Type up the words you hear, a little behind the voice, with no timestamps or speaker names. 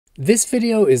This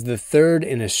video is the third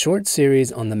in a short series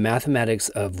on the mathematics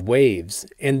of waves,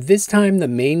 and this time the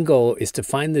main goal is to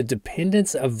find the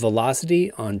dependence of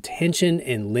velocity on tension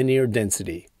and linear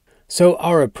density. So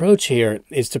our approach here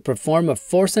is to perform a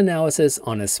force analysis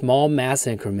on a small mass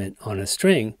increment on a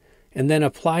string, and then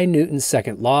apply Newton's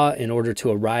second law in order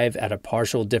to arrive at a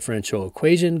partial differential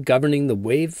equation governing the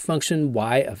wave function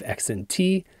y of x and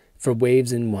t for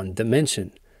waves in one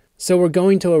dimension. So we're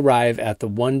going to arrive at the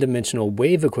one-dimensional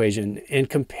wave equation, and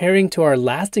comparing to our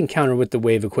last encounter with the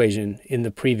wave equation in the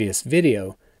previous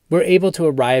video, we're able to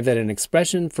arrive at an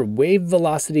expression for wave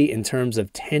velocity in terms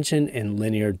of tension and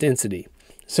linear density.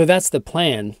 So that's the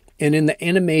plan, and in the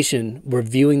animation, we're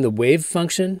viewing the wave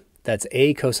function, that's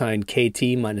a cosine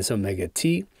kt minus omega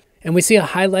t, and we see a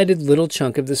highlighted little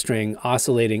chunk of the string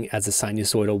oscillating as a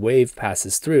sinusoidal wave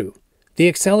passes through. The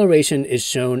acceleration is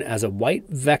shown as a white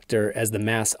vector as the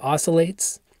mass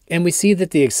oscillates, and we see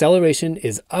that the acceleration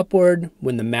is upward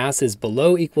when the mass is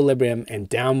below equilibrium and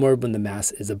downward when the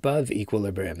mass is above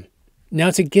equilibrium. Now,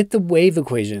 to get the wave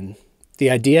equation, the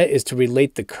idea is to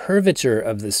relate the curvature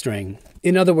of the string,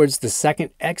 in other words, the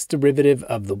second x derivative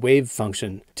of the wave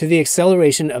function, to the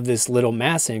acceleration of this little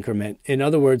mass increment, in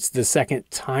other words, the second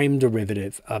time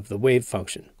derivative of the wave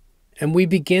function. And we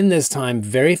begin this time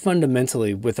very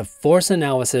fundamentally with a force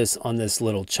analysis on this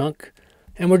little chunk.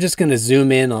 And we're just going to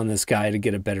zoom in on this guy to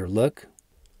get a better look.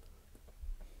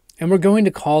 And we're going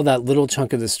to call that little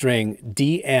chunk of the string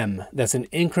dm. That's an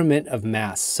increment of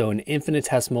mass, so an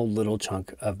infinitesimal little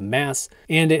chunk of mass.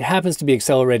 And it happens to be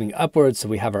accelerating upwards, so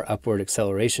we have our upward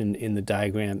acceleration in the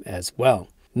diagram as well.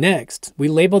 Next, we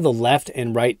label the left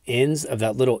and right ends of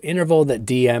that little interval that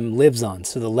dm lives on.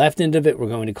 So the left end of it we're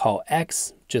going to call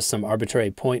x, just some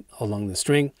arbitrary point along the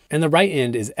string. And the right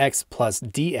end is x plus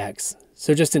dx,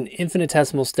 so just an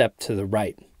infinitesimal step to the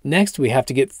right. Next, we have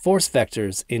to get force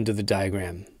vectors into the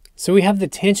diagram. So we have the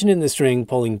tension in the string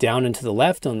pulling down and to the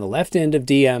left on the left end of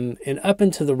dm and up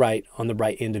and to the right on the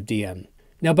right end of dm.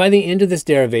 Now, by the end of this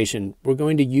derivation, we're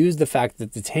going to use the fact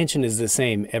that the tension is the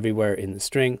same everywhere in the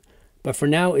string. But for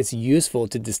now, it's useful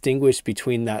to distinguish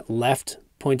between that left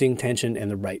pointing tension and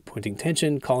the right pointing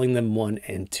tension, calling them 1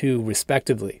 and 2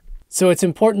 respectively. So it's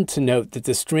important to note that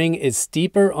the string is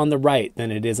steeper on the right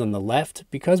than it is on the left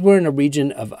because we're in a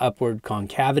region of upward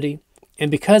concavity. And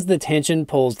because the tension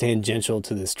pulls tangential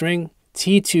to the string,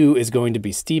 T2 is going to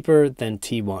be steeper than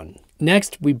T1.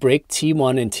 Next, we break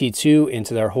T1 and T2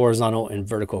 into their horizontal and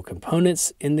vertical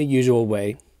components in the usual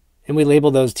way. And we label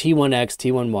those T1x,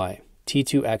 T1y.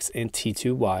 T2x and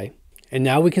T2y. And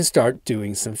now we can start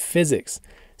doing some physics.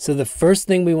 So the first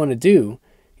thing we want to do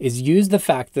is use the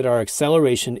fact that our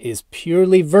acceleration is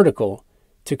purely vertical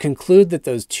to conclude that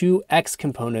those two x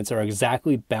components are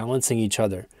exactly balancing each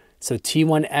other. So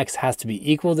T1x has to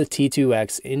be equal to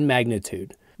T2x in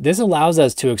magnitude. This allows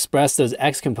us to express those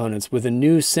x components with a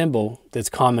new symbol that's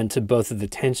common to both of the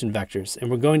tension vectors. And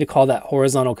we're going to call that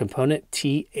horizontal component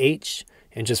TH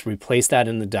and just replace that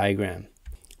in the diagram.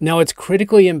 Now, it's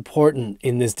critically important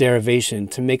in this derivation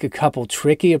to make a couple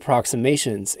tricky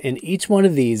approximations, and each one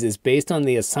of these is based on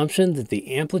the assumption that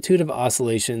the amplitude of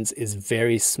oscillations is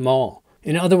very small.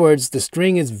 In other words, the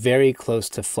string is very close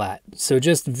to flat. So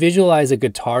just visualize a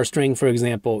guitar string, for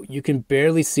example. You can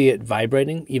barely see it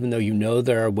vibrating, even though you know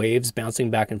there are waves bouncing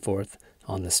back and forth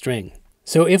on the string.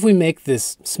 So if we make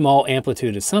this small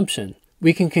amplitude assumption,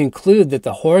 we can conclude that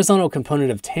the horizontal component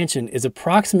of tension is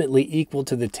approximately equal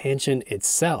to the tension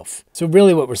itself. So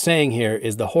really what we're saying here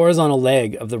is the horizontal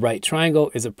leg of the right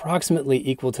triangle is approximately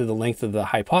equal to the length of the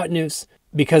hypotenuse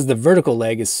because the vertical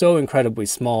leg is so incredibly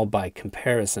small by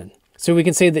comparison. So we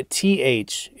can say that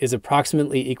TH is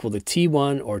approximately equal to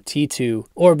T1 or T2,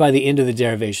 or by the end of the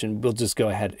derivation, we'll just go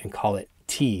ahead and call it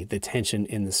T, the tension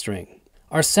in the string.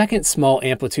 Our second small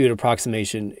amplitude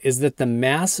approximation is that the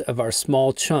mass of our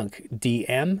small chunk,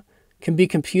 dm, can be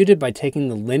computed by taking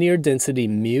the linear density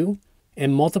mu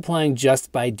and multiplying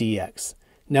just by dx.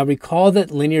 Now recall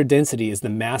that linear density is the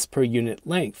mass per unit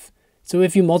length. So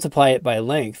if you multiply it by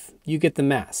length, you get the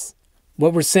mass.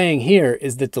 What we're saying here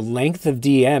is that the length of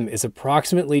dm is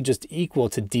approximately just equal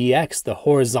to dx, the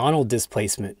horizontal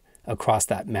displacement across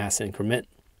that mass increment.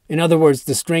 In other words,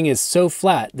 the string is so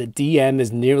flat that dm is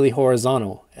nearly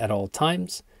horizontal at all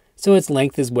times, so its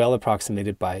length is well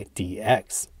approximated by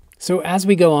dx. So as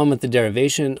we go on with the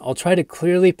derivation, I'll try to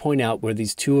clearly point out where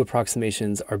these two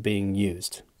approximations are being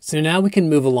used. So now we can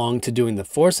move along to doing the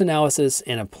force analysis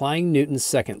and applying Newton's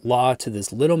second law to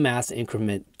this little mass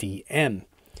increment dm.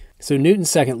 So Newton's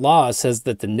second law says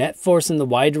that the net force in the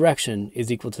y direction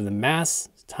is equal to the mass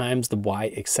times the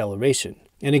y acceleration.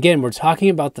 And again, we're talking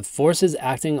about the forces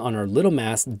acting on our little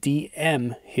mass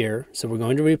dm here. So we're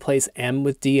going to replace m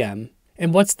with dm.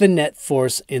 And what's the net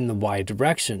force in the y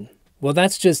direction? Well,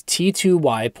 that's just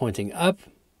T2y pointing up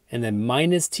and then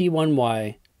minus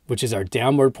T1y, which is our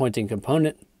downward pointing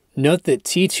component. Note that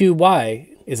T2y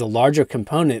is a larger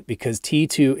component because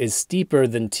T2 is steeper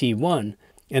than T1.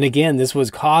 And again, this was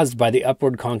caused by the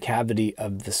upward concavity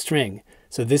of the string.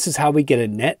 So this is how we get a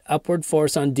net upward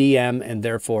force on dm and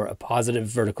therefore a positive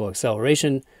vertical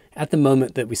acceleration at the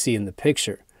moment that we see in the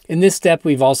picture. In this step,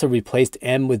 we've also replaced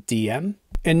m with dm.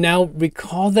 And now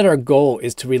recall that our goal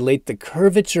is to relate the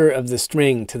curvature of the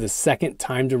string to the second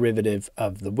time derivative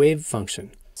of the wave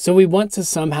function. So we want to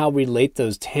somehow relate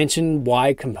those tension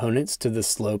y components to the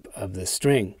slope of the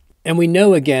string. And we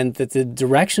know again that the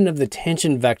direction of the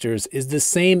tension vectors is the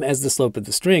same as the slope of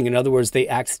the string. In other words, they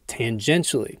act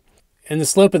tangentially. And the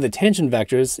slope of the tension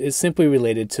vectors is simply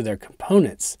related to their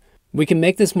components. We can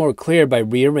make this more clear by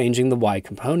rearranging the y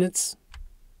components.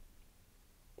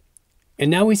 And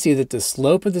now we see that the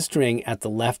slope of the string at the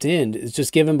left end is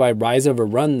just given by rise over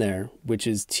run there, which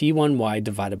is T1y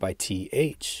divided by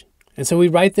TH. And so we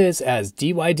write this as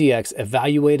dy dx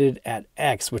evaluated at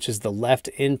x, which is the left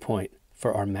endpoint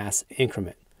for our mass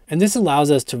increment. And this allows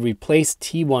us to replace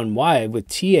T1y with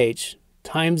TH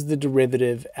times the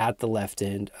derivative at the left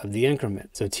end of the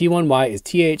increment. So T1y is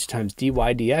TH times dy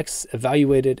dx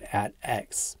evaluated at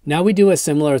x. Now we do a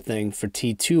similar thing for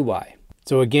T2y.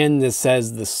 So again, this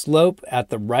says the slope at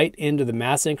the right end of the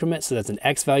mass increment, so that's an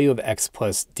x value of x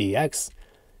plus dx,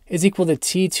 is equal to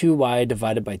T2y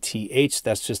divided by TH.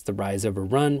 That's just the rise over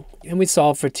run. And we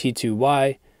solve for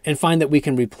T2y and find that we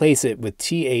can replace it with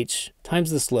TH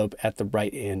times the slope at the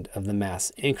right end of the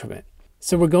mass increment.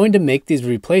 So we're going to make these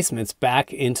replacements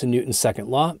back into Newton's second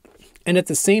law. And at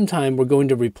the same time, we're going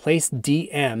to replace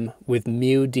dm with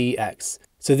mu dx.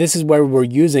 So this is where we're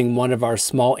using one of our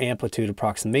small amplitude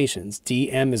approximations.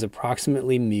 dm is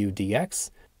approximately mu dx.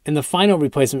 And the final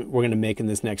replacement we're going to make in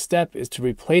this next step is to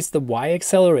replace the y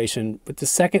acceleration with the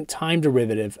second time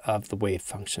derivative of the wave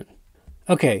function.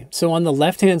 Okay, so on the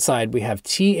left-hand side, we have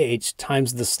th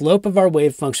times the slope of our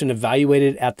wave function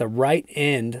evaluated at the right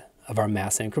end of our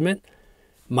mass increment,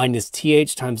 minus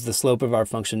th times the slope of our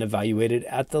function evaluated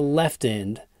at the left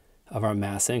end of our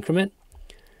mass increment,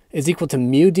 is equal to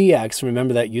mu dx,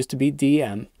 remember that used to be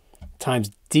dm, times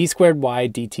d squared y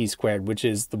dt squared, which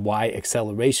is the y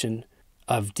acceleration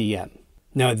of dm.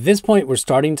 Now at this point, we're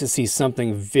starting to see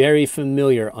something very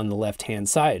familiar on the left-hand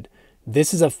side.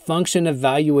 This is a function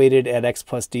evaluated at x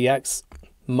plus dx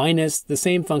minus the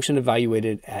same function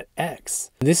evaluated at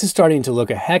x. This is starting to look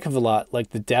a heck of a lot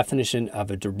like the definition of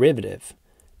a derivative.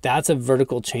 That's a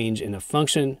vertical change in a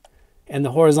function, and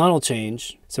the horizontal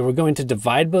change. So we're going to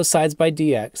divide both sides by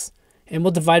dx, and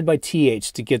we'll divide by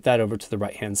th to get that over to the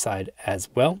right-hand side as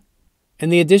well.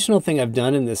 And the additional thing I've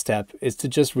done in this step is to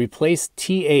just replace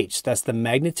th, that's the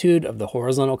magnitude of the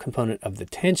horizontal component of the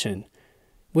tension,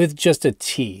 with just a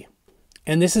t.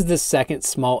 And this is the second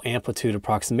small amplitude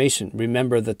approximation.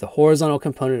 Remember that the horizontal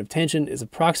component of tension is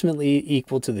approximately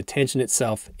equal to the tension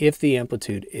itself if the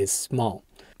amplitude is small.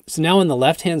 So now on the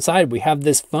left-hand side, we have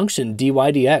this function dy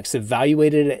dx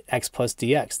evaluated at x plus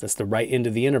dx, that's the right end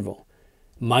of the interval,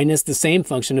 minus the same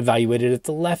function evaluated at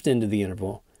the left end of the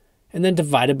interval, and then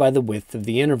divided by the width of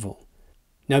the interval.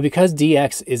 Now because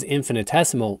dx is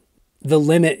infinitesimal, the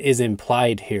limit is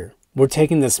implied here. We're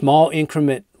taking the small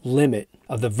increment limit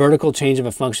of the vertical change of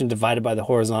a function divided by the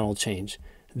horizontal change.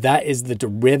 That is the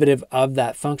derivative of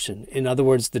that function. In other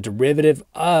words, the derivative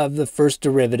of the first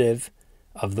derivative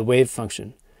of the wave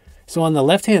function. So on the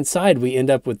left-hand side, we end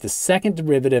up with the second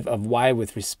derivative of y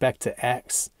with respect to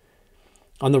x.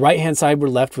 On the right-hand side, we're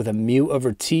left with a mu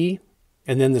over t,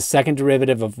 and then the second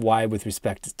derivative of y with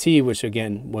respect to t, which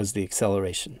again was the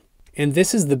acceleration. And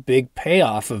this is the big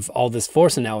payoff of all this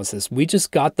force analysis. We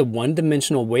just got the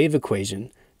one-dimensional wave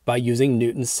equation by using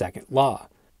Newton's second law.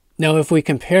 Now, if we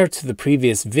compare to the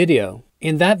previous video,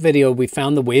 in that video, we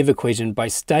found the wave equation by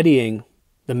studying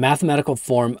the mathematical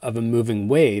form of a moving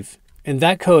wave. And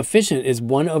that coefficient is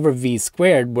 1 over v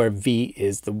squared, where v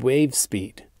is the wave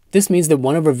speed. This means that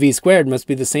 1 over v squared must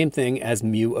be the same thing as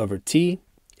mu over t.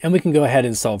 And we can go ahead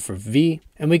and solve for v.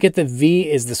 And we get that v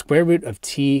is the square root of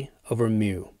t over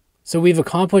mu. So we've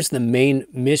accomplished the main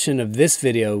mission of this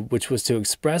video, which was to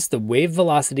express the wave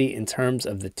velocity in terms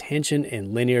of the tension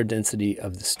and linear density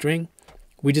of the string.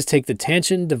 We just take the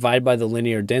tension, divide by the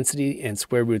linear density, and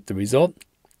square root the result.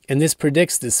 And this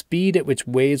predicts the speed at which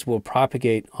waves will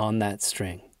propagate on that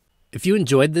string. If you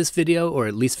enjoyed this video, or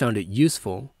at least found it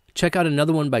useful, check out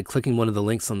another one by clicking one of the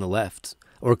links on the left.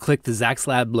 or click the Zach's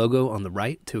Lab logo on the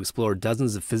right to explore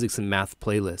dozens of physics and math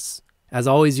playlists. As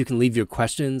always, you can leave your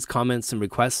questions, comments, and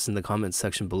requests in the comments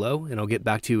section below, and I'll get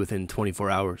back to you within 24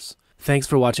 hours. Thanks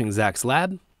for watching Zach's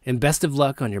Lab, and best of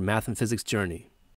luck on your math and physics journey.